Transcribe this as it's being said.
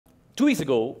2 weeks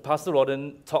ago, Pastor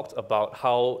Rodden talked about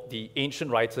how the ancient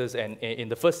writers and in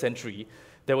the first century,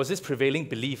 there was this prevailing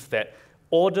belief that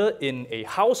order in a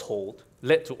household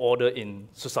led to order in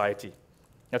society.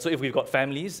 And so if we've got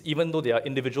families, even though they are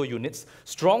individual units,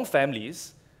 strong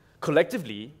families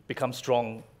collectively become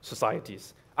strong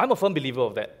societies. I'm a firm believer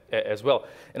of that as well.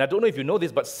 And I don't know if you know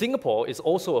this, but Singapore is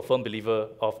also a firm believer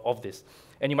of this.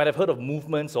 And you might have heard of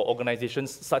movements or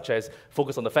organizations such as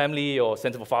Focus on the Family or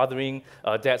Center for Fathering,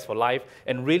 Dads for Life.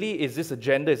 And really is this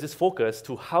agenda, is this focus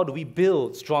to how do we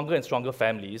build stronger and stronger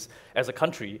families as a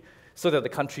country so that the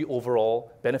country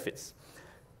overall benefits.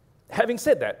 Having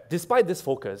said that, despite this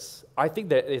focus, I think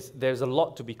there's a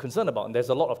lot to be concerned about, and there's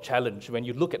a lot of challenge when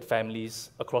you look at families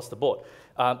across the board.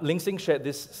 Ling Sing shared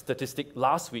this statistic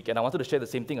last week, and I wanted to share the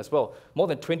same thing as well. More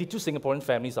than 22 Singaporean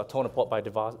families are torn apart by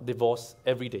divorce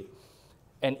every day.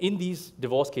 And in these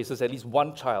divorce cases, at least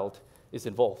one child is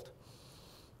involved.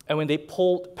 And when they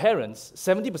polled parents,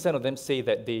 70% of them say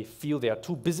that they feel they are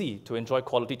too busy to enjoy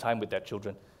quality time with their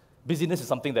children. Busyness is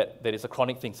something that is a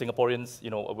chronic thing. Singaporeans,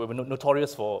 we're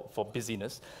notorious for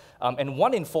busyness. And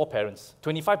 1 in 4 parents,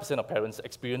 25% of parents,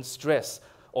 experience stress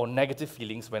or negative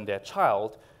feelings when their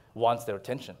child wants their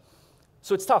attention.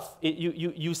 So it's tough.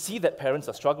 You see that parents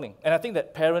are struggling. And I think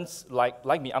that parents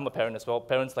like me, I'm a parent as well,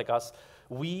 parents like us,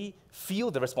 we feel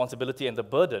the responsibility and the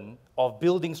burden of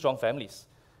building strong families.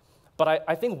 But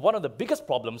I think one of the biggest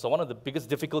problems or one of the biggest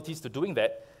difficulties to doing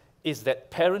that is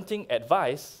that parenting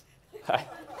advice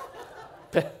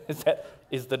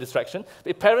is the distraction.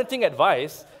 Parenting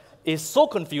advice is so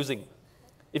confusing.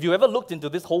 If you ever looked into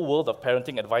this whole world of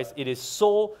parenting advice, it is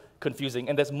so confusing,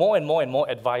 and there's more and more and more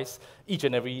advice each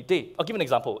and every day. I'll give you an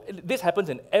example. This happens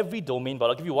in every domain, but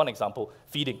I'll give you one example,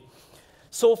 feeding.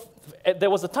 So there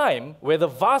was a time where the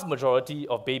vast majority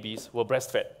of babies were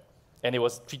breastfed, and it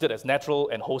was treated as natural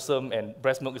and wholesome, and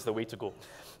breast milk is the way to go.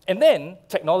 And then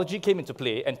technology came into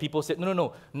play, and people said,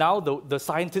 no, now the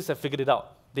scientists have figured it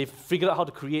out. They've figured out how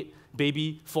to create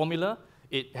baby formula.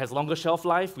 It has longer shelf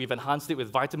life. We've enhanced it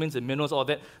with vitamins and minerals, all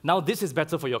that. Now this is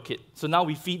better for your kid. So now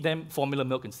we feed them formula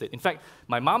milk instead. In fact,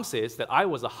 my mom says that I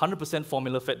was a 100%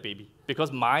 formula-fed baby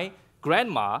because my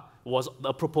grandma was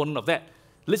a proponent of that.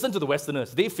 Listen to the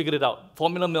Westerners. They figured it out.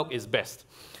 Formula milk is best.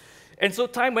 And so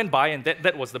time went by, and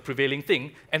that was the prevailing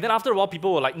thing. And then after a while,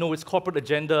 people were like, no, it's corporate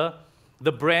agenda.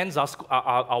 The brands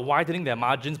are widening their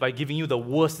margins by giving you the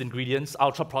worst ingredients,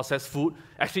 ultra-processed food.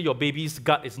 Actually, your baby's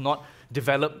gut is not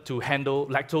developed to handle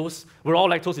lactose. We're all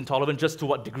lactose intolerant, just to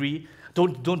what degree?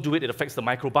 Don't do it. It affects the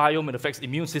microbiome. It affects the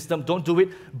immune system. Don't do it.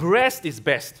 Breast is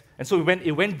best. And so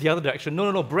it went the other direction.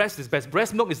 No, breast is best.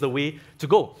 Breast milk is the way to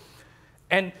go.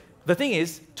 And the thing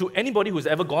is, to anybody who's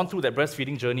ever gone through that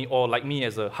breastfeeding journey, or like me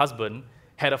as a husband,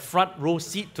 had a front row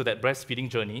seat to that breastfeeding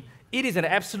journey, it is an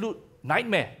absolute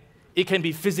nightmare. It can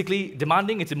be physically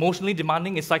demanding, it's emotionally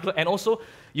demanding, it's psychological, and also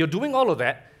you're doing all of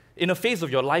that in a phase of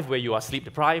your life where you are sleep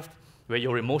deprived, where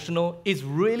you're emotional. It's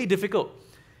really difficult.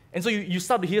 And so you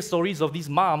start to hear stories of these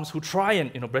moms who try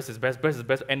and, breast is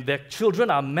best, and their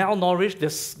children are malnourished,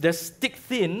 they're stick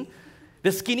thin,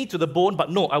 they're skinny to the bone,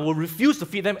 but no, I will refuse to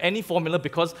feed them any formula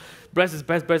because breast is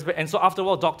best. And so after a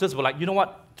while, doctors were like, you know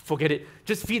what, forget it.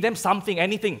 Just feed them something,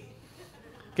 anything.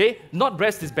 Okay? Not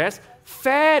breast is best,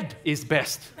 fed is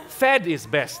best. Fed is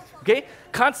best, okay?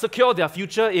 Can't secure their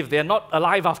future if they're not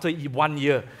alive after 1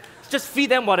 year. Just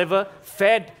feed them whatever,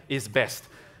 fed is best.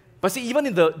 But see, even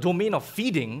in the domain of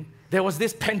feeding, there was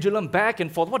this pendulum back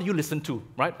and forth. What do you listen to,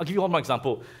 right? I'll give you one more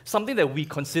example. Something that we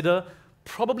consider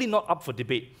probably not up for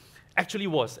debate actually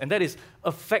was, and that is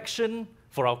affection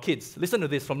for our kids. Listen to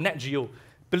this from Nat Geo.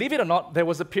 Believe it or not, there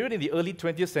was a period in the early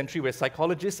 20th century where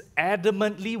psychologists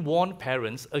adamantly warned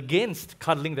parents against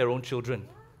cuddling their own children.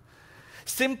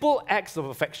 Simple acts of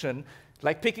affection,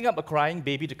 like picking up a crying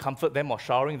baby to comfort them or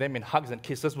showering them in hugs and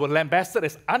kisses, were lambasted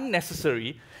as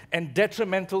unnecessary and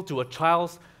detrimental to a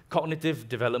child's cognitive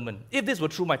development. If this were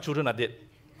true, my children are dead.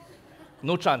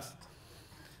 No chance.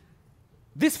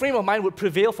 This frame of mind would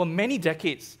prevail for many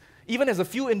decades. Even as a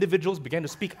few individuals began to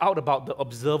speak out about the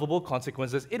observable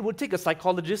consequences, it would take a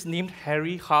psychologist named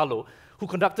Harry Harlow, who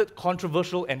conducted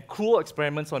controversial and cruel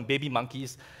experiments on baby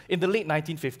monkeys in the late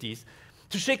 1950s,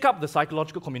 to shake up the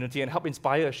psychological community and help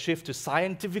inspire a shift to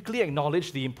scientifically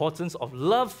acknowledge the importance of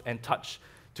love and touch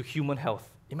to human health.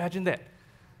 Imagine that.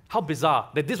 How bizarre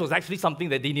that this was actually something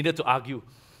that they needed to argue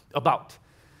about.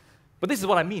 But this is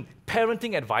what I mean.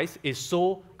 Parenting advice is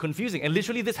so confusing. And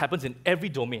literally this happens in every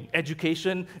domain.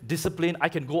 Education, discipline, I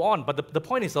can go on. But the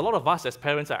point is, a lot of us as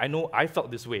parents, I know I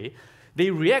felt this way, they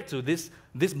react to this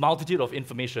multitude of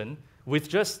information with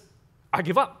just, I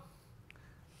give up.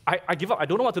 I give up. I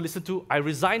don't know what to listen to. I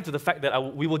resign to the fact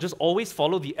that we will just always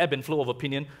follow the ebb and flow of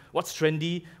opinion. What's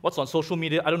trendy? What's on social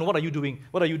media? I don't know. What are you doing?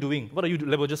 What are you doing? What are you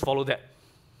doing? We'll just follow that.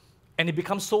 And it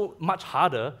becomes so much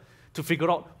harder to figure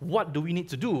out what do we need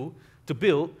to do to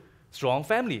build strong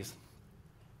families.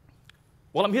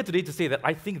 Well, I'm here today to say that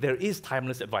I think there is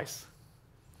timeless advice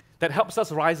that helps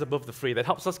us rise above the fray, that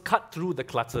helps us cut through the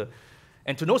clutter.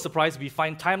 And to no surprise, we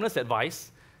find timeless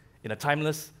advice in a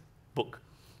timeless book.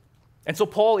 And so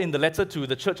Paul, in the letter to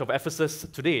the church of Ephesus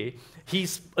today,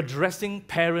 he's addressing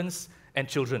parents and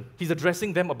children. He's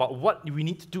addressing them about what we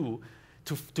need to do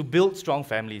to build strong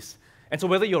families. And so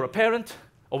whether you're a parent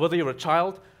or whether you're a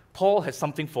child, Paul has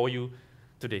something for you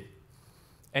today.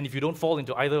 And if you don't fall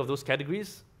into either of those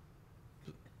categories,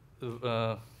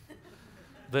 then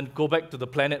go back to the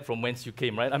planet from whence you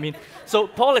came, right? I mean, so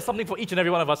Paul has something for each and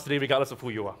every one of us today, regardless of who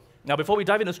you are. Now, before we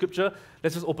dive into Scripture,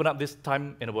 let's just open up this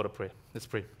time in a word of prayer. Let's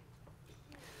pray.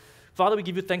 Father, we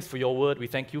give you thanks for your word. We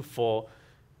thank you for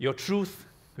your truth.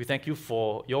 We thank you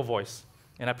for your voice.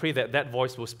 And I pray that that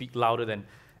voice will speak louder than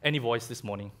any voice this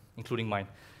morning, including mine.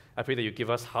 I pray that you give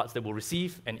us hearts that will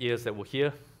receive and ears that will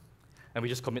hear. And we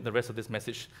just commit the rest of this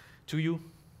message to you.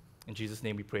 In Jesus'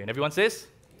 name we pray. And everyone says,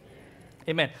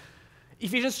 Amen.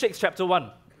 Ephesians 6, chapter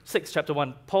 1,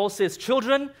 Paul says,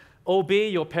 "Children, obey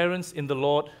your parents in the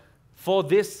Lord, for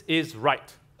this is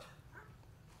right."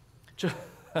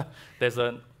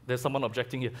 There's someone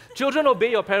objecting here. "Children,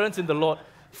 obey your parents in the Lord,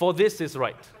 for this is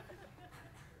right."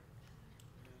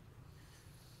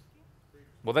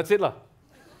 Well, that's it, lah.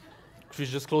 We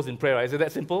should just close in prayer, right? Is it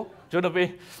that simple? Children,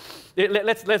 obey.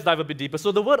 Let's dive a bit deeper.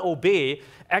 So the word obey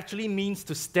actually means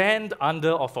to stand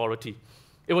under authority.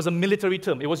 It was a military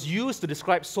term. It was used to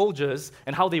describe soldiers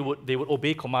and how they would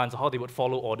obey commands, or how they would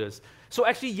follow orders. So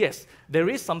actually, yes, there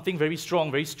is something very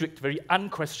strong, very strict, very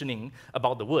unquestioning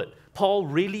about the word. Paul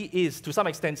really is, to some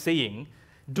extent, saying,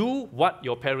 do what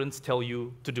your parents tell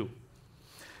you to do.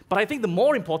 But I think the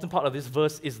more important part of this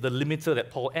verse is the limiter that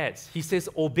Paul adds. He says,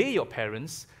 obey your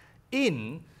parents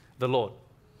in the Lord.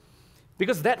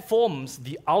 Because that forms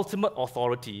the ultimate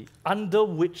authority under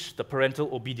which the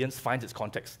parental obedience finds its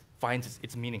context, finds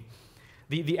its meaning.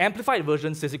 The Amplified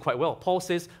Version says it quite well. Paul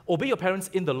says, obey your parents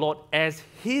in the Lord as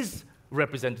his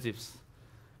representatives,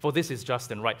 for this is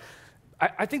just and right.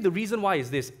 I think the reason why is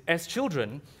this. As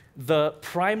children, the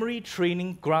primary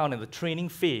training ground and the training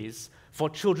phase for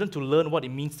children to learn what it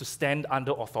means to stand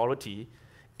under authority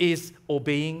is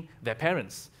obeying their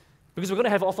parents. Because we're going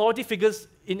to have authority figures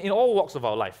in all walks of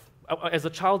our life. As a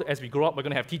child, as we grow up, we're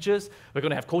going to have teachers, we're going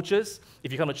to have coaches.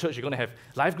 If you come to church, you're going to have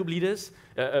life group leaders.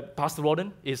 Pastor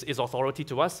Rawdon is authority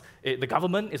to us. The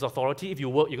government is authority. If you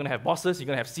work, you're going to have bosses, you're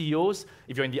going to have CEOs.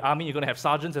 If you're in the army, you're going to have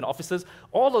sergeants and officers.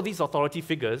 All of these authority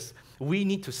figures, we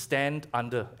need to stand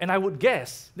under. And I would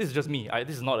guess, this is just me,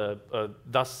 this is not a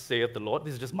thus saith the Lord,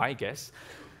 this is just my guess.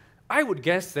 I would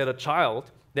guess that a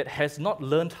child that has not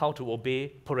learned how to obey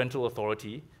parental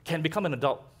authority can become an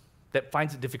adult that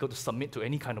finds it difficult to submit to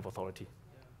any kind of authority.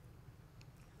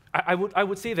 I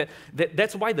would say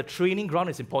that's why the training ground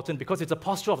is important, because it's a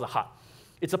posture of the heart.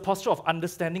 It's a posture of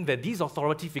understanding that these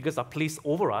authority figures are placed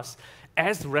over us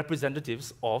as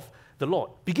representatives of the Lord,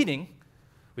 beginning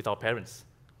with our parents.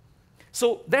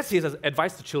 So that's his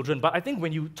advice to children, but I think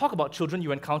when you talk about children,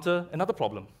 you encounter another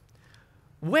problem.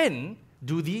 When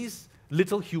do these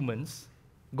little humans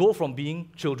go from being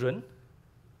children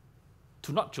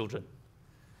to not children?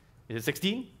 Is it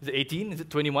 16? Is it 18? Is it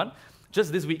 21?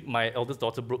 Just this week, my eldest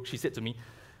daughter, Brooke, she said to me,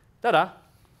 "Dada,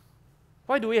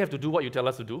 why do we have to do what you tell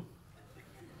us to do?"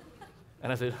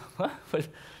 And I said, "What?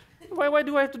 Why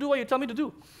do I have to do what you tell me to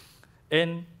do?"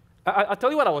 And I'll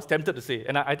tell you what I was tempted to say,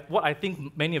 and what I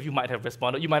think many of you might have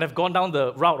responded. You might have gone down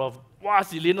the route of, "Wah,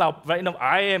 Silin Lau, right now,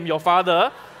 I am your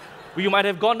father." You might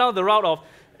have gone down the route of,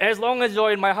 "As long as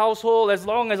you're in my household, as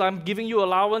long as I'm giving you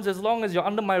allowance, as long as you're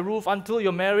under my roof, until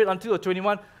you're married, until you're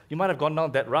 21, you might have gone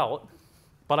down that route."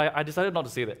 But I decided not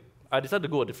to say that. I decided to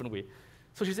go a different way.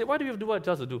 So she said, "Why do you have to do what it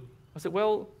tells us to do?" I said,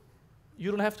 "Well, you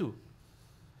don't have to."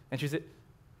 And she said,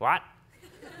 "What?"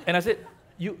 And I said,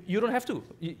 you don't have to.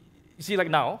 You see, like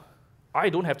now, I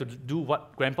don't have to do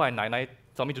what Grandpa and Nai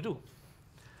tell me to do.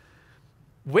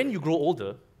 When you grow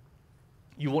older,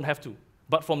 you won't have to.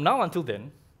 But from now until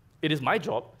then, it is my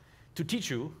job to teach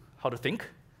you how to think,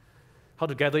 how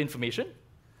to gather information,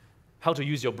 how to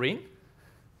use your brain.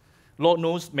 Lord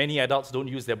knows many adults don't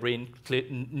use their brain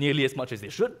nearly as much as they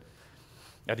should.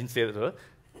 I didn't say that to her.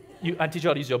 I teach you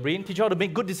how to use your brain, teach you how to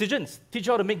make good decisions, teach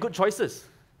you how to make good choices.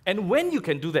 And when you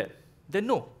can do that, then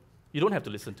no, you don't have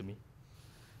to listen to me.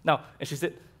 Now, and she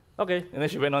said, Okay, and then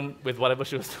she went on with whatever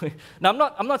she was doing.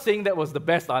 Now, I'm not saying that was the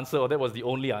best answer or that was the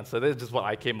only answer. That's just what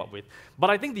I came up with. But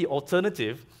I think the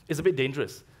alternative is a bit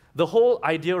dangerous. The whole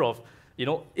idea of,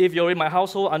 if you're in my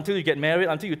household until you get married,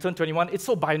 until you turn 21, it's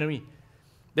so binary.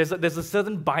 There's a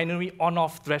certain binary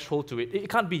on-off threshold to it. It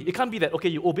can't be that, okay,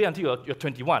 you obey until you're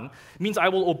 21. Means I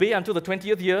will obey until the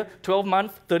 20th year, 12th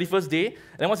month, 31st day, and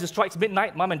then once it strikes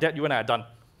midnight, Mom and Dad, you and I are done.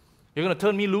 You're going to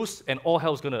turn me loose, and all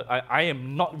hell's going to, I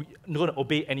am not going to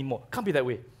obey anymore. Can't be that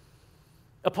way.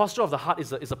 A posture of the heart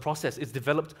is a process. It's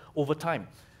developed over time.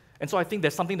 And so I think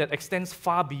there's something that extends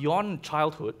far beyond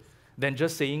childhood than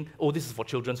just saying, oh, this is for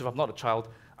children, so if I'm not a child,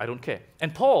 I don't care.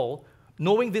 And Paul,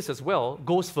 knowing this as well,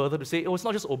 goes further to say, oh, it's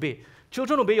not just obey.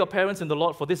 Children, obey your parents in the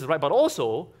Lord, for this is right, but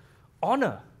also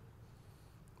honor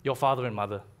your father and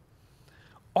mother.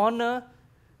 Honor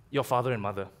your father and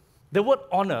mother. The word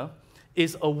honor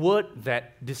is a word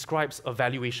that describes a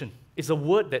valuation. It's a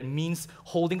word that means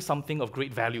holding something of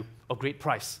great value, of great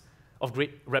price, of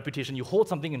great reputation. You hold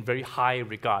something in very high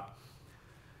regard.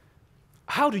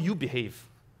 How do you behave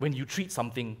when you treat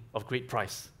something of great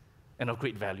price and of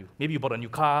great value? Maybe you bought a new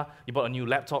car, you bought a new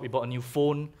laptop, you bought a new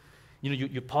phone,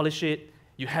 you polish it,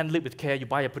 you handle it with care, you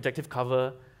buy a protective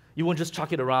cover, you won't just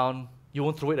chuck it around, you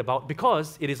won't throw it about,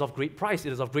 because it is of great price,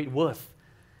 it is of great worth.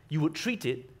 You would treat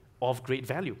it of great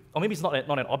value. Or maybe it's not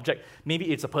an object,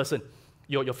 maybe it's a person.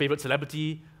 Your favorite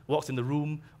celebrity walks in the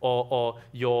room, or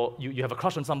you have a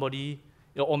crush on somebody,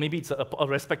 or maybe it's a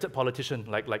respected politician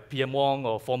like PM Wong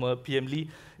or former PM Lee.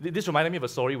 This reminded me of a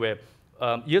story where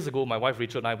years ago, my wife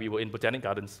Rachel and I, we were in Botanic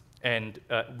Gardens, and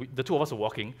the two of us were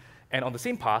walking, and on the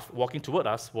same path, walking toward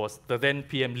us, was the then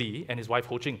PM Lee and his wife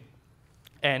Ho Ching.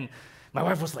 And my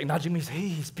wife was like nudging me,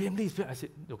 hey, it's PM Lee, it's PM. I said,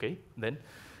 okay, then.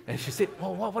 And she said,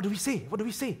 well, what do we say? What do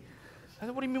we say? I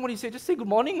said, what do you mean, what do you say? Just say good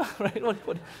morning, right?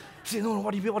 She said, no,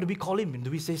 what do we call him? Do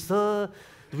we say sir?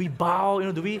 Do we bow?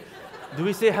 Do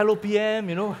we say hello PM,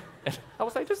 And I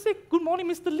was like, just say good morning,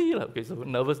 Mr. Lee. Okay, so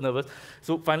nervous.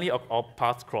 So finally, our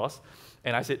paths crossed,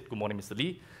 and I said, good morning, Mr.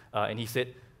 Lee. And he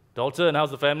said, Dalton,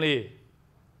 how's the family?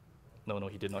 No,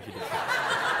 he did not.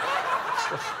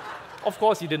 Of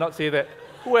course, he did not say that.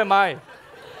 Who am I?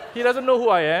 He doesn't know who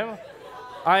I am.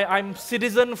 I'm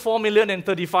citizen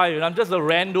 4,035,000, and I'm just a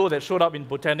rando that showed up in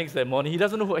Botanics that morning. He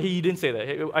doesn't know he didn't say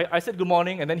that. I said good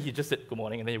morning, and then he just said good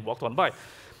morning, and then he walked on by.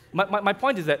 My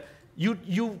point is that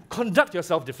you conduct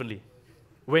yourself differently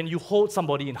when you hold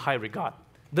somebody in high regard.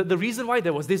 The reason why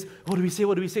there was this, what do we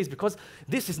say, is because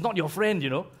this is not your friend,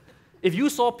 If you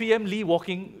saw PM Lee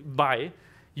walking by,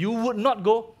 you would not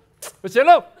go, say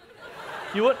hello.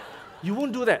 You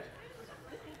won't do that,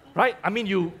 right? I mean,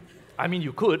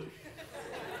 you could.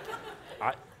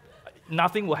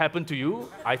 Nothing will happen to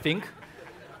you, I think,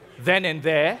 then and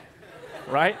there,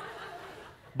 right?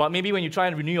 But maybe when you try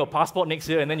and renew your passport next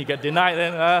year and then you get denied,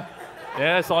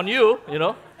 then it's on you,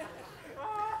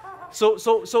 So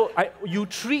you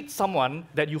treat someone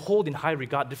that you hold in high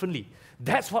regard differently.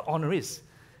 That's what honor is.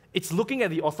 It's looking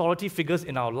at the authority figures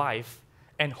in our life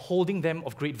and holding them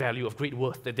of great value, of great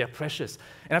worth, that they're precious.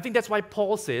 And I think that's why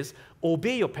Paul says,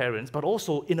 obey your parents, but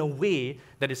also in a way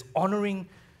that is honoring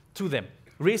to them.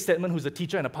 Ray Stedman, who's a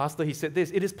teacher and a pastor, he said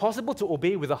this: it is possible to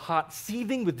obey with a heart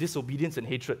seething with disobedience and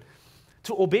hatred,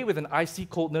 to obey with an icy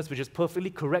coldness which is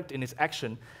perfectly correct in its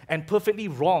action and perfectly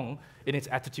wrong in its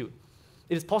attitude.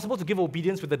 It is possible to give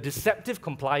obedience with a deceptive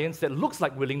compliance that looks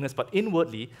like willingness, but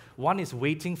inwardly, one is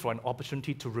waiting for an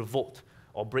opportunity to revolt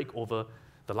or break over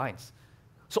the lines.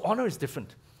 So honor is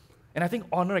different. And I think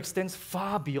honor extends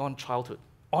far beyond childhood.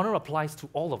 Honor applies to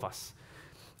all of us.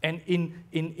 And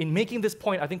in making this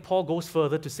point, I think Paul goes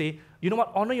further to say, you know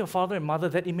what, honor your father and mother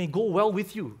that it may go well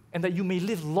with you and that you may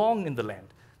live long in the land.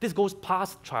 This goes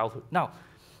past childhood. Now,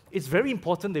 it's very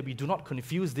important that we do not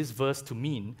confuse this verse to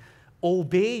mean,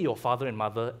 obey your father and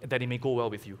mother that it may go well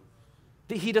with you.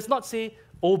 He does not say,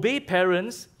 obey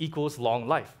parents equals long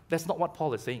life. That's not what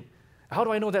Paul is saying. How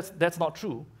do I know that's not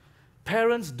true?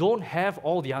 Parents don't have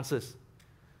all the answers.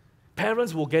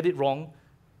 Parents will get it wrong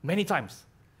many times.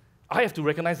 I have to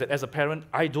recognize that as a parent,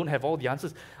 I don't have all the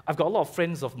answers. I've got a lot of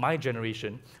friends of my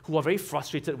generation who are very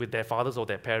frustrated with their fathers or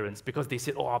their parents because they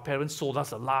said, oh, our parents sold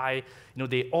us a lie.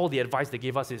 All the advice they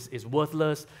gave us is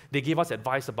worthless. They gave us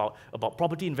advice about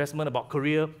property investment, about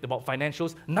career, about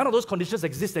financials. None of those conditions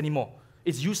exist anymore.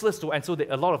 It's useless to, and so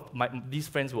a lot of these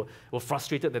friends were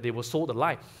frustrated that they were sold a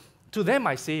lie. To them,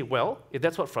 I say, well, if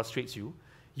that's what frustrates you,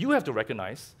 you have to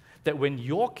recognize that when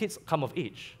your kids come of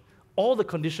age, all the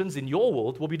conditions in your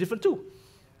world will be different too.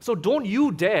 So don't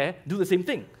you dare do the same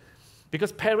thing.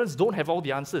 Because parents don't have all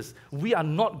the answers. We are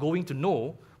not going to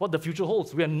know what the future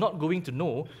holds. We are not going to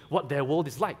know what their world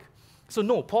is like. So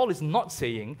no, Paul is not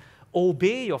saying,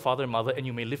 obey your father and mother and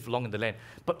you may live long in the land.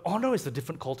 But honor is a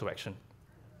different call to action.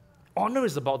 Honor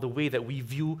is about the way that we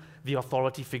view the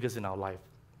authority figures in our life.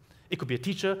 It could be a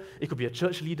teacher, it could be a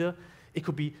church leader, it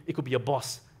could be a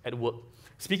boss at work.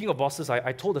 Speaking of bosses,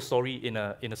 I told a story in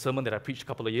a sermon that I preached a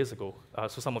couple of years ago,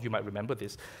 so some of you might remember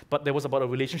this. But there was about a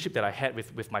relationship that I had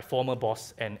with my former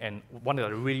boss and one that I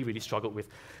really, really struggled with.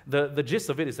 The gist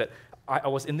of it is that I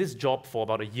was in this job for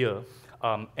about a year,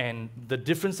 and the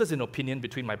differences in opinion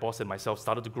between my boss and myself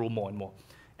started to grow more and more.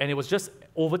 And it was just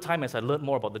over time as I learned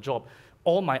more about the job,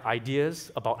 all my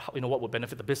ideas about how, what would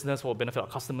benefit the business, what would benefit our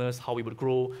customers, how we would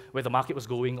grow, where the market was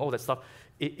going, all that stuff,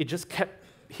 it just kept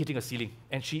hitting a ceiling.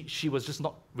 And she was just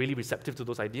not really receptive to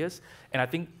those ideas. And I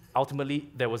think ultimately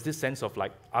there was this sense of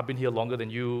like, I've been here longer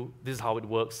than you, this is how it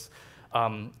works.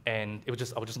 And I was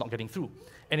just not getting through.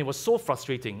 And it was so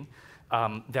frustrating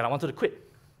that I wanted to quit.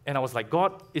 And I was like,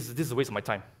 God, this is a waste of my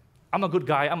time. I'm a good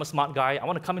guy, I'm a smart guy, I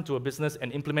want to come into a business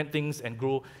and implement things and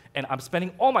grow, and I'm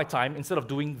spending all my time, instead of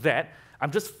doing that,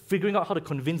 I'm just figuring out how to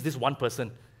convince this one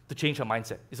person to change her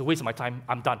mindset. It's a waste of my time,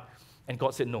 I'm done. And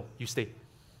God said, no, you stay.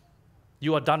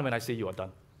 You are done when I say you are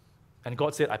done. And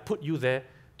God said, I put you there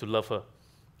to love her.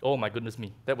 Oh my goodness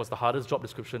me, that was the hardest job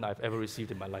description I've ever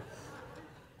received in my life.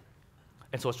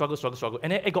 And so I struggled,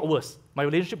 and it got worse. My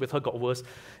relationship with her got worse,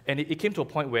 and it came to a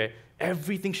point where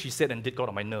everything she said and did got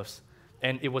on my nerves.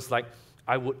 And it was like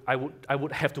I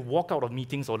would have to walk out of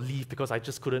meetings or leave because I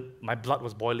just couldn't. My blood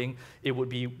was boiling. It would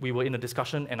be, we were in a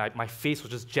discussion and my face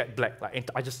was just jet black. Like,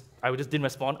 I just didn't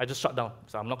respond. I just shut down.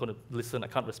 So I'm not going to listen. I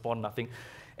can't respond. Nothing.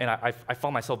 And I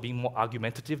found myself being more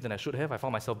argumentative than I should have. I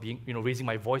found myself being raising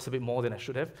my voice a bit more than I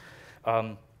should have.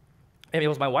 And it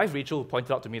was my wife Rachel who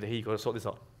pointed out to me that, hey, you got to sort this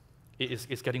out.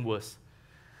 It's getting worse.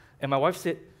 And my wife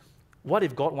said, what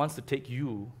if God wants to take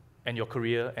you and your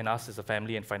career and us as a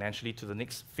family and financially to the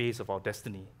next phase of our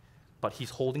destiny, but He's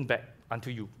holding back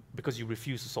until you, because you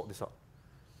refuse to sort this out?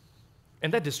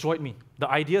 And that destroyed me. The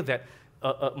idea that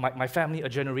my family, a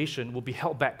generation, will be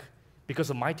held back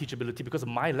because of my teachability, because of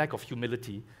my lack of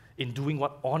humility in doing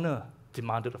what honor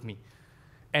demanded of me.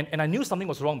 And I knew something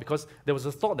was wrong because there was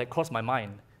a thought that crossed my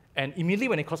mind. And immediately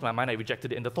when it crossed my mind, I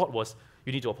rejected it. And the thought was,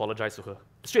 you need to apologize to her.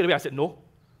 Straight away, I said, no.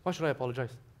 Why should I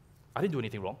apologize? I didn't do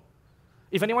anything wrong.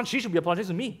 If anyone, she should be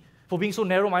apologizing to me for being so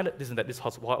narrow-minded. This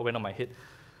is what went on my head.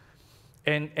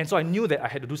 And so I knew that I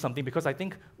had to do something, because I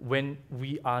think when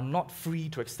we are not free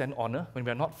to extend honor, when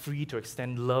we are not free to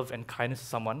extend love and kindness to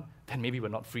someone, then maybe we're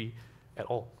not free at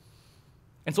all.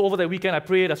 And so over that weekend, I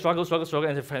prayed, I struggled,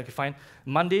 and I said, okay, fine.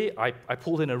 Monday, I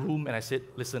pulled in a room and I said,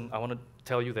 listen, I want to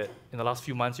tell you that in the last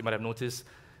few months, you might have noticed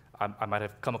I might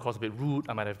have come across a bit rude,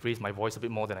 I might have raised my voice a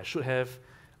bit more than I should have,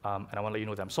 and I want to let you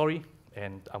know that I'm sorry,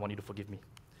 and I want you to forgive me.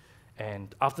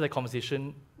 And after that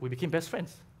conversation, we became best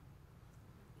friends.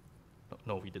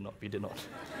 No, we did not.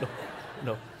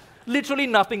 No. Literally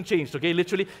nothing changed, okay?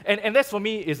 Literally. And that's, for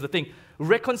me, is the thing.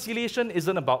 Reconciliation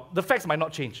isn't about, the facts might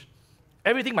not change.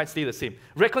 Everything might stay the same.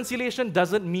 Reconciliation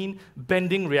doesn't mean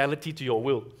bending reality to your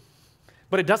will.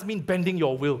 But it does mean bending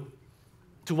your will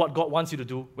to what God wants you to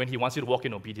do when He wants you to walk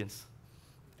in obedience.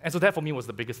 And so that, for me, was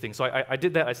the biggest thing. So I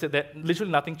did that, I said that,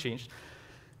 literally nothing changed.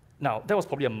 Now, that was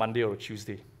probably a Monday or a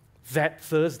Tuesday. That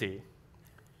Thursday,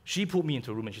 she pulled me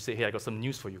into a room and she said, hey, I got some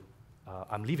news for you.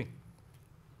 I'm leaving.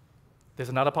 There's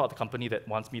another part of the company that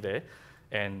wants me there,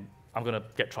 and I'm going to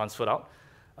get transferred out.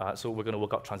 So we're going to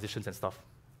work out transitions and stuff.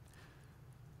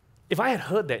 If I had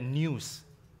heard that news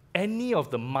any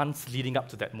of the months leading up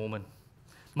to that moment,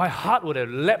 my heart would have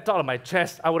leapt out of my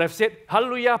chest. I would have said,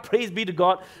 hallelujah, praise be to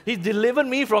God. He's delivered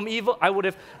me from evil. I would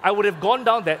have gone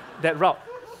down that route.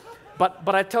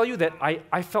 But I tell you that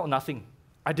I felt nothing.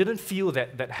 I didn't feel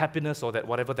that happiness or that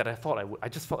whatever that I thought I would. I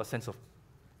just felt a sense of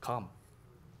calm,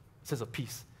 a sense of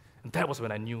peace. And that was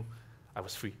when I knew I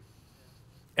was free.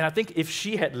 And I think if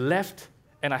she had left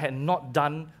and I had not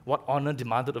done what honor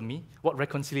demanded of me, what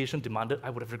reconciliation demanded,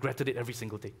 I would have regretted it every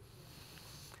single day.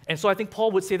 And so I think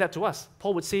Paul would say that to us.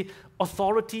 Paul would say,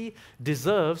 authority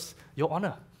deserves your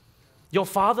honor. Your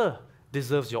father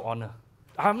deserves your honor.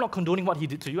 I'm not condoning what he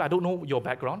did to you. I don't know your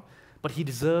background, but he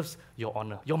deserves your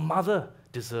honor. Your mother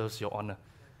deserves your honor.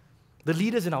 The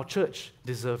leaders in our church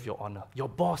deserve your honor. Your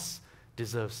boss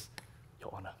deserves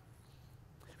your honor.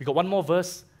 We got one more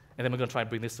verse, and then we're going to try and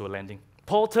bring this to a landing.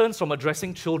 Paul turns from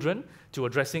addressing children to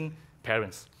addressing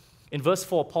parents. In verse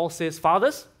 4, Paul says,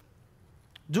 fathers,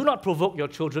 do not provoke your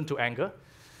children to anger,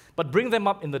 but bring them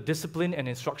up in the discipline and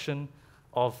instruction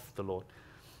of the Lord.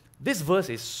 This verse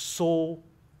is so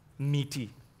meaty.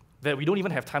 that we don't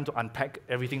even have time to unpack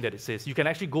everything that it says. You can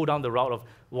actually go down the route of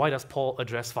why does Paul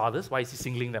address fathers? Why is he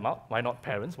singling them out? Why not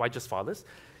parents? Why just fathers?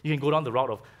 You can go down the route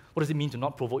of what does it mean to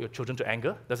not provoke your children to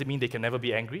anger? Does it mean they can never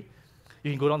be angry?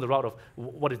 You can go down the route of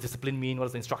what does discipline mean? What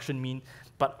does instruction mean?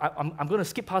 But I'm going to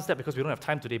skip past that because we don't have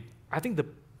time today. I think the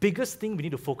biggest thing we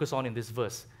need to focus on in this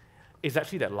verse is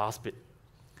actually that last bit.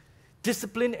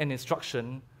 Discipline and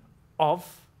instruction of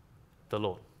the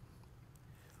Lord.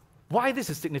 Why this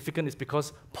is significant is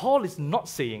because Paul is not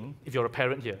saying, if you're a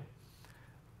parent here,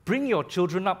 bring your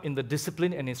children up in the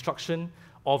discipline and instruction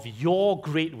of your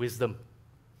great wisdom.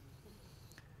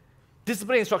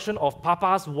 Discipline and instruction of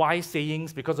Papa's wise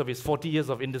sayings because of his 40 years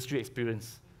of industry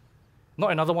experience.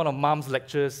 Not another one of Mom's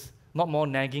lectures, not more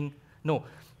nagging. No,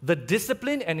 the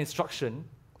discipline and instruction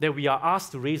that we are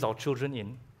asked to raise our children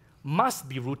in must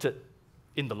be rooted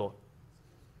in the Lord.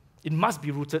 It must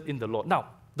be rooted in the Lord. Now,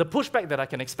 the pushback that I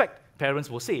can expect parents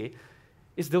will say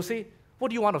is they'll say, what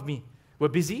do you want of me? We're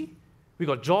busy, we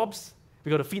got jobs,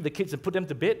 we got to feed the kids and put them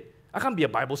to bed. I can't be a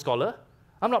Bible scholar.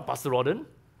 I'm not Pastor Rodden.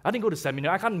 I didn't go to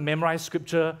seminary. I can't memorize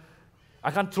scripture.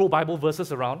 I can't throw Bible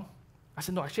verses around. I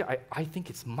said, no, actually, I think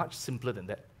it's much simpler than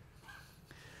that.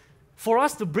 For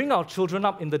us to bring our children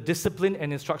up in the discipline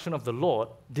and instruction of the Lord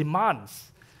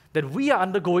demands that we are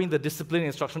undergoing the discipline and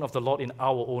instruction of the Lord in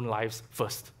our own lives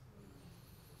first.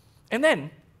 And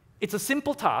then, it's a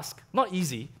simple task, not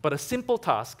easy, but a simple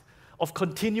task of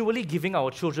continually giving our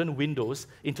children windows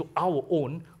into our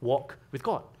own walk with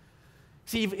God.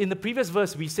 See, in the previous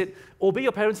verse, we said, obey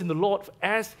your parents in the Lord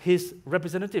as His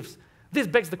representatives. This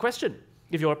begs the question,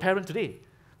 if you're a parent today,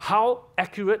 how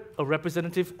accurate a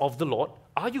representative of the Lord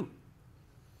are you?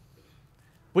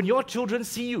 When your children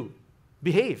see you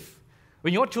behave,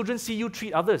 when your children see you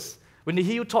treat others, when they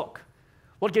hear you talk,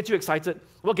 what gets you excited?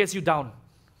 What gets you down?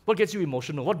 What gets you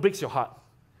emotional? What breaks your heart?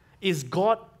 Is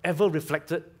God ever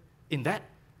reflected in that?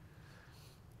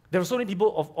 There are so many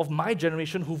people of my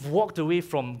generation who've walked away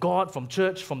from God, from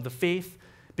church, from the faith,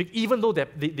 even though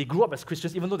they grew up as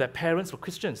Christians, even though their parents were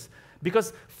Christians.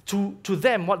 Because to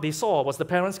them, what they saw was the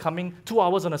parents coming 2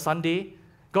 hours on a Sunday,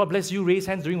 God bless you, raise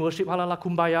hands during worship, halala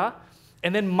kumbaya,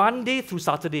 and then Monday through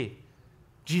Saturday,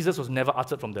 Jesus was never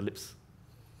uttered from their lips.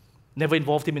 Never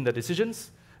involved him in their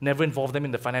decisions, never involved them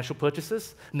in their financial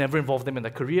purchases, never involved them in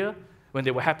their career. When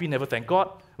they were happy, never thank God.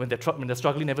 When they're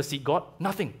struggling, never seek God.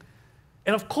 Nothing.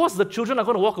 And of course, the children are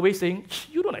going to walk away saying,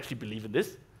 you don't actually believe in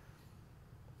this.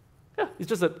 Yeah,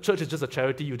 church is just a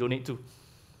charity you donate to.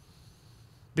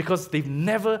 Because they've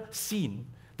never seen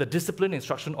the discipline and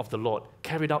instruction of the Lord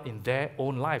carried out in their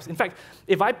own lives. In fact,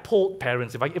 if I polled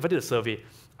parents, if I did a survey,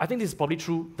 I think this is probably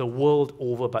true the world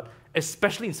over, but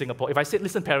especially in Singapore, if I said,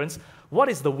 listen, parents, what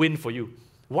is the win for you?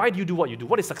 Why do you do what you do?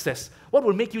 What is success? What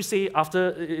will make you say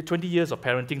after 20 years of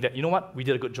parenting that, you know what, we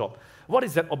did a good job? What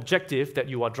is that objective that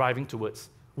you are driving towards?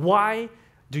 Why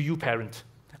do you parent?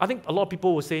 I think a lot of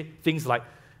people will say things like,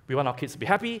 we want our kids to be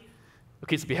happy, our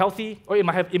kids to be healthy, or it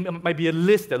might be a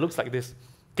list that looks like this.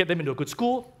 Get them into a good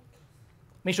school,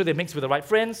 make sure they mix with the right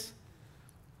friends,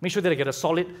 make sure that they get a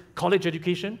solid college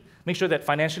education, make sure that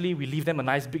financially we leave them a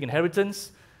nice big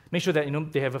inheritance, make sure that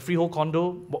they have a freehold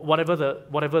condo, whatever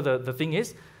the thing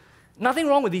is. Nothing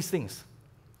wrong with these things.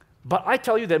 But I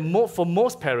tell you that for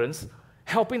most parents,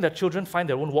 helping their children find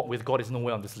their own walk with God is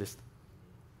nowhere on this list.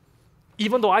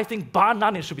 Even though I think bar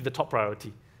none, it should be the top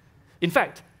priority. In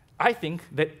fact, I think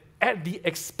that at the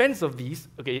expense of these,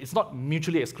 okay, it's not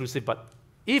mutually exclusive, but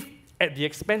if at the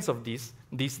expense of these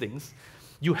things,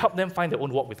 you help them find their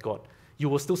own walk with God, you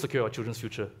will still secure your children's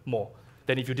future more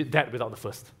than if you did that without the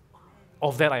first.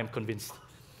 Of that, I am convinced.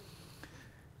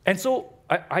 And so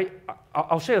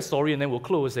I'll share a story and then we'll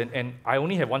close. And I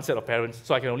only have one set of parents,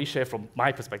 so I can only share from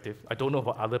my perspective. I don't know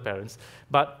about other parents.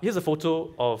 But here's a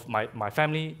photo of my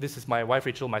family. This is my wife,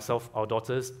 Rachel, myself, our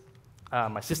daughters,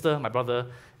 my sister, my brother,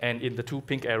 and in the two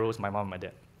pink arrows, my mom and my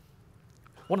dad.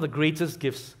 One of the greatest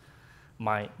gifts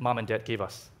my mom and dad gave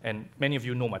us, and many of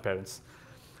you know my parents,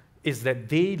 is that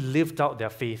they lived out their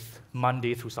faith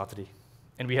Monday through Saturday.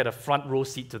 And we had a front row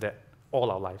seat to that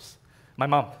all our lives. My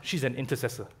mom, she's an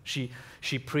intercessor. She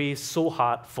prays so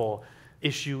hard for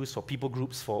issues, for people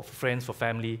groups, for friends, for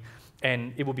family.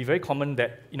 And it would be very common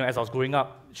that, as I was growing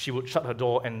up, she would shut her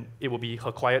door and it would be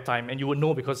her quiet time. And you would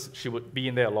know because she would be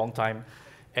in there a long time.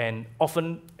 And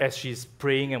often, as she's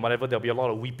praying and whatever, there'll be a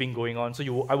lot of weeping going on.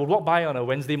 So I would walk by on a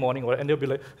Wednesday morning and they'll be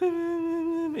like,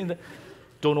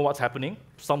 don't know what's happening.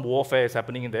 Some warfare is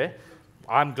happening in there.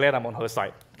 I'm glad I'm on her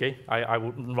side, okay? I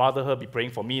would rather her be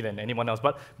praying for me than anyone else.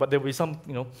 But there will be some,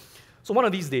 So one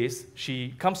of these days,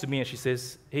 she comes to me and she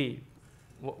says, hey,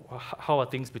 how are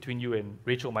things between you and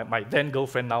Rachel, my then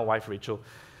girlfriend, now wife Rachel?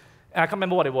 And I can't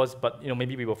remember what it was, but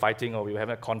maybe we were fighting or we were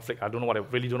having a conflict. I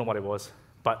really don't know what it was.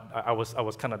 But I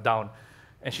was kind of down.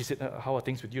 And she said, how are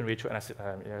things with you and Rachel? And I said,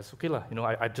 yeah, it's okay lah.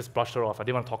 I just brushed her off. I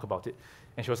didn't want to talk about it.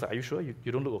 And she was like, are you sure?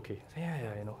 You don't look okay. I said,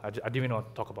 yeah, I didn't even want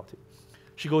to talk about it.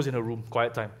 She goes in her room,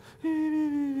 quiet time.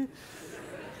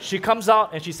 She comes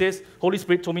out and she says, Holy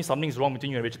Spirit told me something's wrong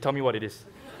between you and Rachel. Tell me what it is.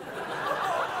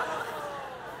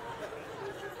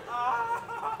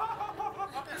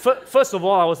 First of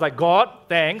all, I was like, God,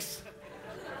 thanks.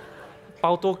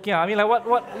 I mean, like,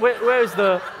 where is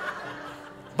the...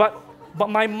 But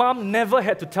my mom never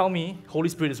had to tell me Holy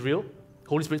Spirit is real,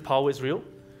 Holy Spirit's power is real,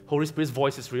 Holy Spirit's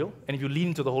voice is real, and if you lean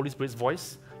into the Holy Spirit's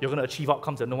voice, you're going to achieve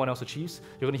outcomes that no one else achieves.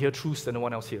 You're going to hear truths that no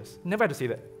one else hears. Never had to say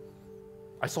that.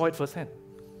 I saw it firsthand.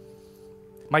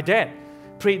 My dad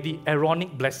prayed the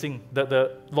Aaronic blessing,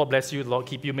 the Lord bless you, the Lord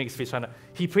keep you, make his face shine.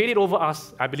 He prayed it over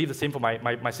us. I believe the same for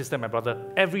my sister and my brother.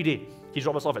 Every day, he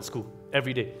dropped us off at school.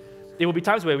 Every day. There would be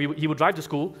times where he would drive to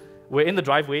school, we're in the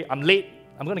driveway, I'm late,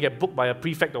 I'm going to get booked by a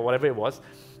prefect or whatever it was,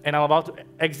 and I'm about to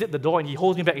exit the door, and he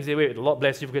holds me back and says, wait, the Lord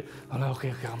bless you. I'm like,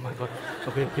 okay, oh my God,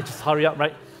 okay, just hurry up,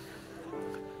 right?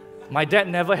 My dad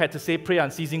never had to say pray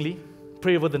unceasingly,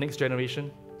 pray over the next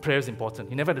generation. Prayer is important.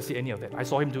 He never had to say any of that. I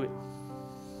saw him do it.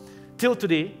 Till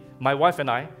today, my wife and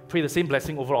I pray the same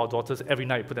blessing over our daughters every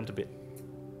night we put them to bed.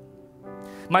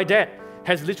 My dad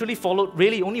has literally followed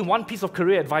really only one piece of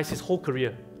career advice his whole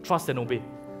career: trust and obey.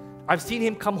 I've seen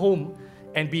him come home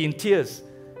and be in tears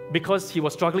because he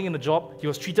was struggling in the job, he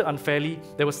was treated unfairly,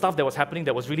 there was stuff that was happening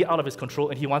that was really out of his control,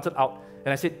 and he wanted out.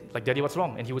 And I said, like, Daddy, what's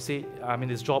wrong? And he would say, I'm in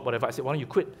this job, whatever. I said, why don't you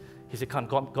quit? He said, can't,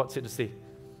 God said to stay.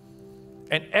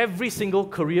 And every single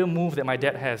career move that my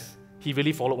dad has, he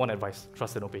really followed one advice: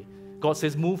 trust and obey. God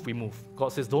says move, we move.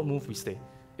 God says don't move, we stay.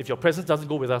 If your presence doesn't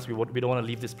go with us, we don't want to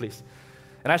leave this place.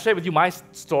 And I shared with you my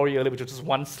story earlier, which was just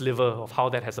one sliver of how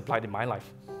that has applied in my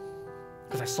life,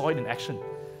 because I saw it in action.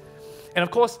 And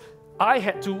of course, I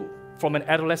had to, from an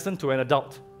adolescent to an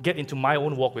adult, get into my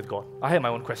own walk with God. I had my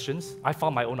own questions. I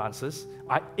found my own answers.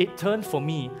 It turned for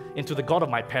me into the God of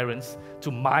my parents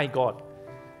to my God.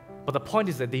 But the point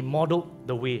is that they modeled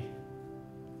the way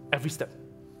every step.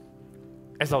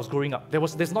 As I was growing up,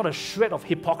 there's not a shred of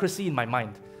hypocrisy in my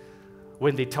mind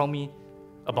when they tell me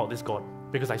about this God,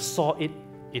 because I saw it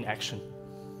in action.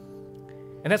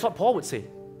 And that's what Paul would say.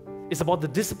 It's about the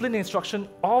discipline and instruction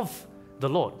of the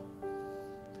Lord.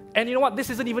 And you know what? This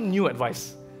isn't even new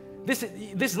advice. This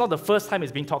is not the first time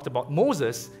it's being talked about.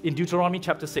 Moses, in Deuteronomy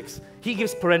chapter 6, he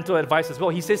gives parental advice as well.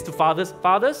 He says to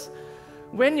fathers,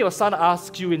 when your son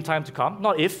asks you in time to come,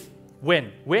 not if,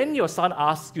 when your son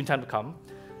asks you in time to come,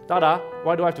 Dada,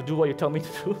 why do I have to do what you tell me to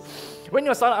do? When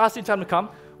your son asks you in time to come,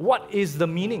 what is the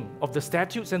meaning of the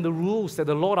statutes and the rules that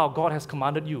the Lord our God has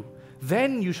commanded you?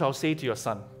 Then you shall say to your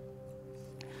son.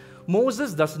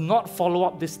 Moses does not follow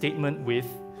up this statement with,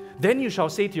 then you shall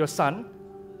say to your son,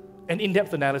 an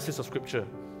in-depth analysis of Scripture.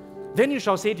 Then you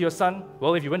shall say to your son,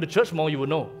 well, if you went to church more, you would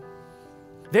know.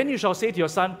 Then you shall say to your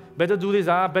son, better do this,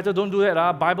 better don't do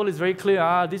that, Bible is very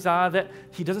clear, this, that.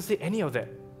 He doesn't say any of that.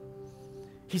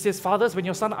 He says, fathers, when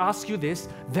your son asks you this,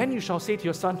 then you shall say to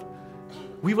your son,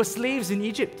 we were slaves in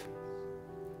Egypt.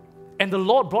 And the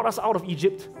Lord brought us out of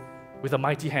Egypt with a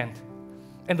mighty hand.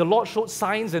 And the Lord showed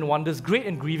signs and wonders, great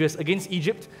and grievous, against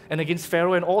Egypt and against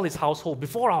Pharaoh and all his household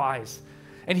before our eyes.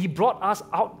 And he brought us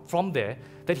out from there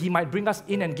that he might bring us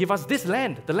in and give us this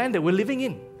land, the land that we're living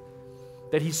in,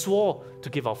 that he swore to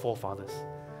give our forefathers.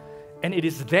 And it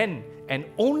is then, and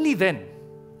only then,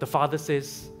 the Father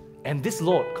says, and this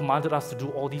Lord commanded us to do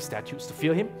all these statutes, to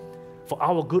fear him, for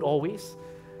our good always,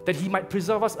 that he might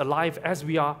preserve us alive as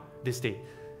we are this day.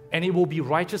 And it will be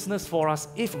righteousness for us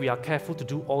if we are careful to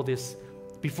do all this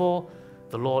before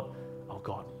the Lord our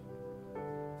God.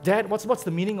 Dad, what's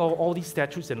the meaning of all these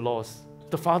statutes and laws?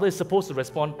 The father is supposed to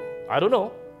respond, I don't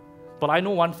know, but I know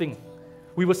one thing.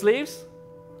 We were slaves,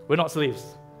 we're not slaves.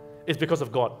 It's because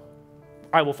of God.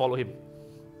 I will follow him.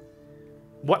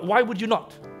 Why would you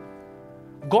not?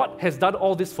 God has done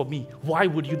all this for me. Why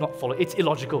would you not follow? It's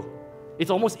illogical.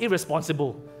 It's almost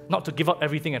irresponsible not to give up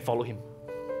everything and follow him.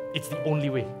 It's the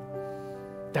only way.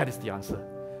 That is the answer.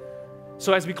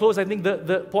 So as we close, I think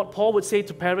what Paul would say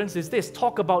to parents is this: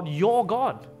 talk about your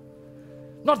God.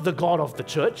 Not the God of the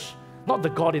church, not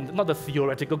the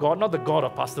theoretical God, not the God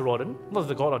of Pastor Rodden, not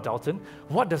the God of Dalton.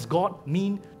 What does God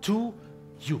mean to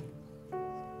you?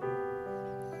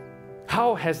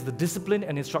 How has the discipline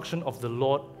and instruction of the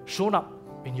Lord shown up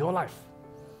in your life?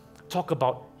 Talk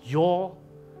about your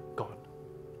God.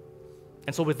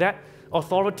 And so with that,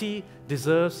 authority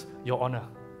deserves your honor.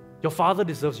 Your father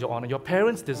deserves your honor. Your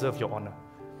parents deserve your honor.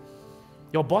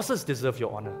 Your bosses deserve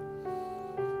your honor.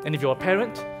 And if you're a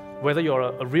parent, whether you're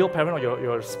a real parent or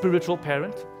you're a spiritual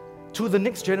parent, to the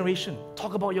next generation.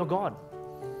 Talk about your God.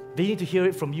 They need to hear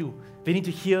it from you. They need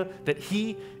to hear that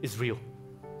He is real.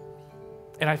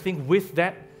 And I think with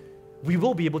that, we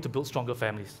will be able to build stronger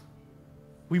families.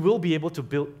 We will be able to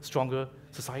build stronger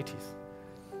societies.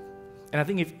 And I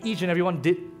think if each and every one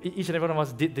of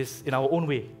us did this in our own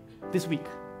way this week,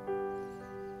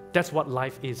 that's what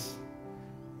life is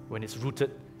when it's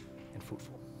rooted and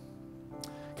fruitful.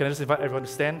 Can I just invite everyone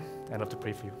to stand? I'd love to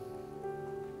pray for you.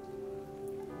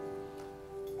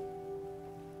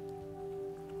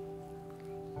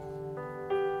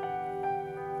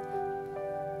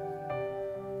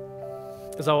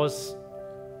 As I was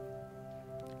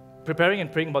preparing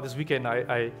and praying about this weekend,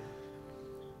 I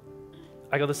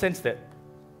got the sense that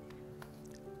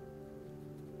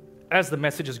as the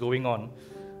message is going on,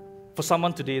 for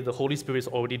someone today, the Holy Spirit is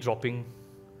already dropping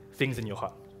things in your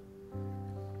heart.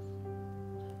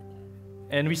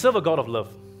 And we serve a God of love.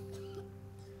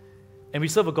 And we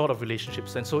serve a God of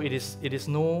relationships. And so it is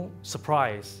no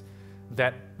surprise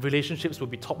that relationships will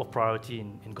be top of priority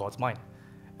in God's mind,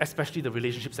 especially the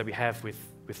relationships that we have with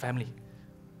family,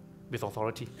 with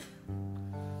authority.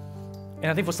 And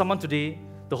I think for someone today,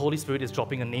 the Holy Spirit is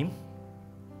dropping a name.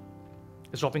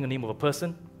 It's dropping a name of a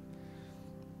person.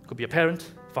 Could be a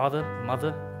parent, father,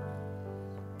 mother.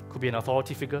 Could be an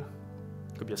authority figure.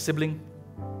 Could be a sibling.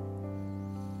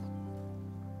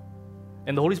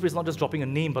 And the Holy Spirit is not just dropping a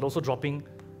name, but also dropping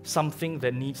something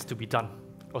that needs to be done,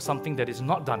 or something that is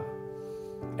not done.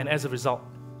 And as a result,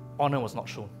 honor was not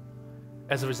shown.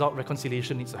 As a result,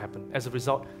 reconciliation needs to happen. As a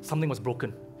result, something was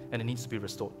broken and it needs to be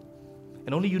restored.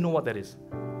 And only you know what that is.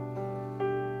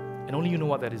 And only you know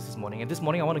what that is this morning. And this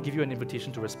morning, I want to give you an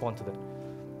invitation to respond to that.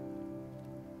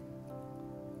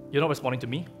 You're not responding to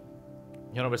me.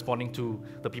 You're not responding to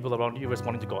the people around you. You're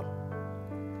responding to God.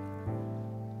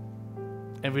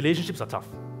 And relationships are tough.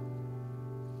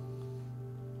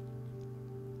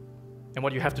 And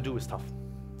what you have to do is tough.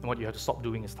 And what you have to stop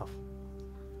doing is tough.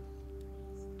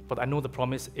 But I know the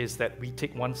promise is that we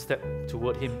take one step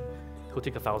toward Him, He'll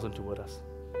take 1,000 toward us.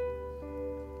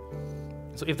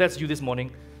 So if that's you this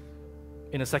morning,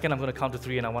 in a second I'm going to count to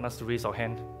 3 and I want us to raise our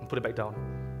hand and put it back down.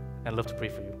 And I'd love to pray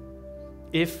for you.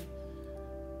 If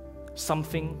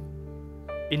something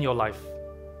in your life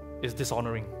is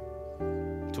dishonoring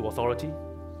to authority,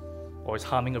 or is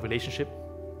harming a relationship,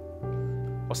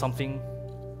 or something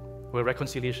where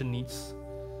reconciliation needs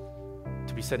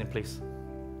to be set in place,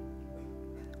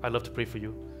 I'd love to pray for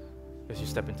you as you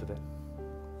step into that.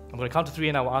 I'm going to count to 3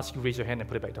 and I will ask you to raise your hand and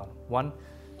put it back down. 1,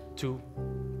 2,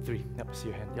 3. Yep, I see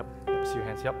your hand. Yep, I see your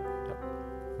hands. Yep.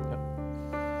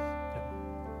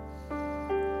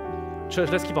 Church,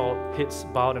 let's keep our heads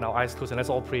bowed and our eyes closed and let's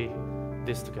all pray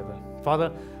this together. Father,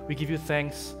 we give you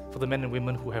thanks for the men and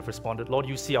women who have responded. Lord,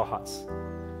 you see our hearts.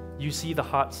 You see the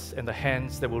hearts and the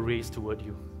hands that will raise toward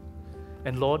you.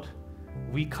 And Lord,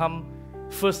 we come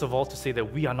first of all to say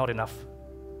that we are not enough.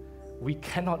 We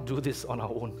cannot do this on our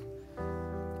own.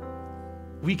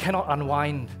 We cannot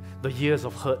unwind the years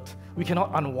of hurt. We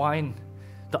cannot unwind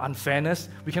the unfairness.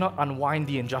 We cannot unwind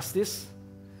the injustice.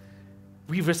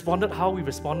 We've responded how we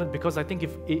responded because I think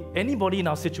if anybody in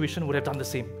our situation would have done the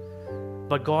same.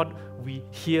 But God, we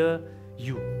hear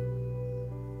you.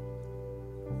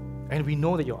 And we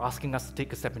know that you're asking us to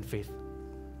take a step in faith.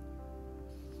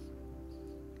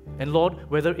 And Lord,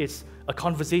 whether it's a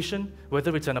conversation,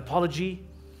 whether it's an apology,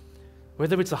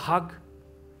 whether it's a hug,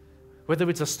 whether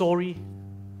it's a story,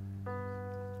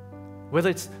 whether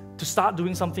it's to start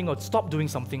doing something or stop doing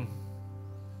something,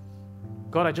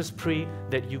 God, I just pray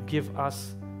that you give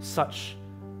us such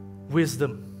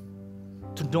wisdom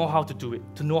to know how to do it,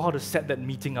 to know how to set that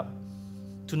meeting up,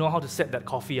 to know how to set that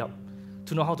coffee up,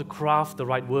 to know how to craft the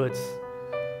right words,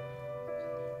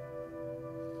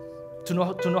 to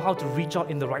know how to reach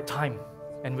out in the right time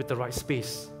and with the right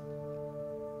space.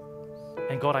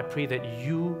 And God, I pray that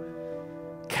you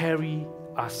carry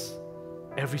us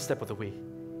every step of the way.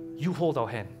 You hold our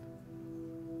hand.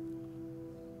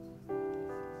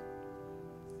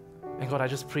 And God, I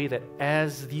just pray that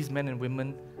as these men and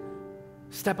women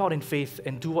step out in faith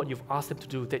and do what you've asked them to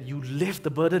do, that you lift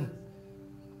the burden.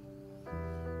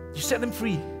 You set them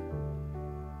free.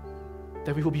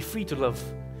 That we will be free to love,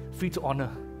 free to honor,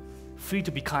 free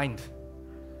to be kind,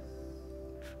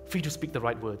 free to speak the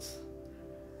right words,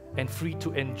 and free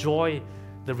to enjoy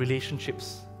the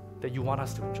relationships that you want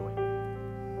us to enjoy.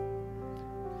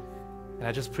 And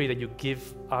I just pray that you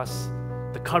give us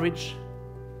the courage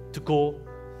to go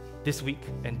this week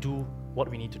and do what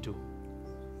we need to do.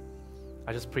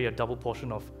 I just pray a double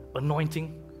portion of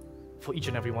anointing for each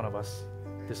and every one of us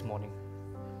this morning.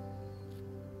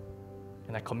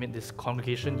 And I commit this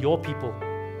congregation, your people,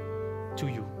 to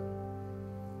you.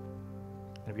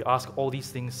 And we ask all these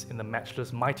things in the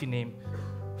matchless, mighty name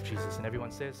of Jesus. And everyone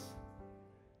says,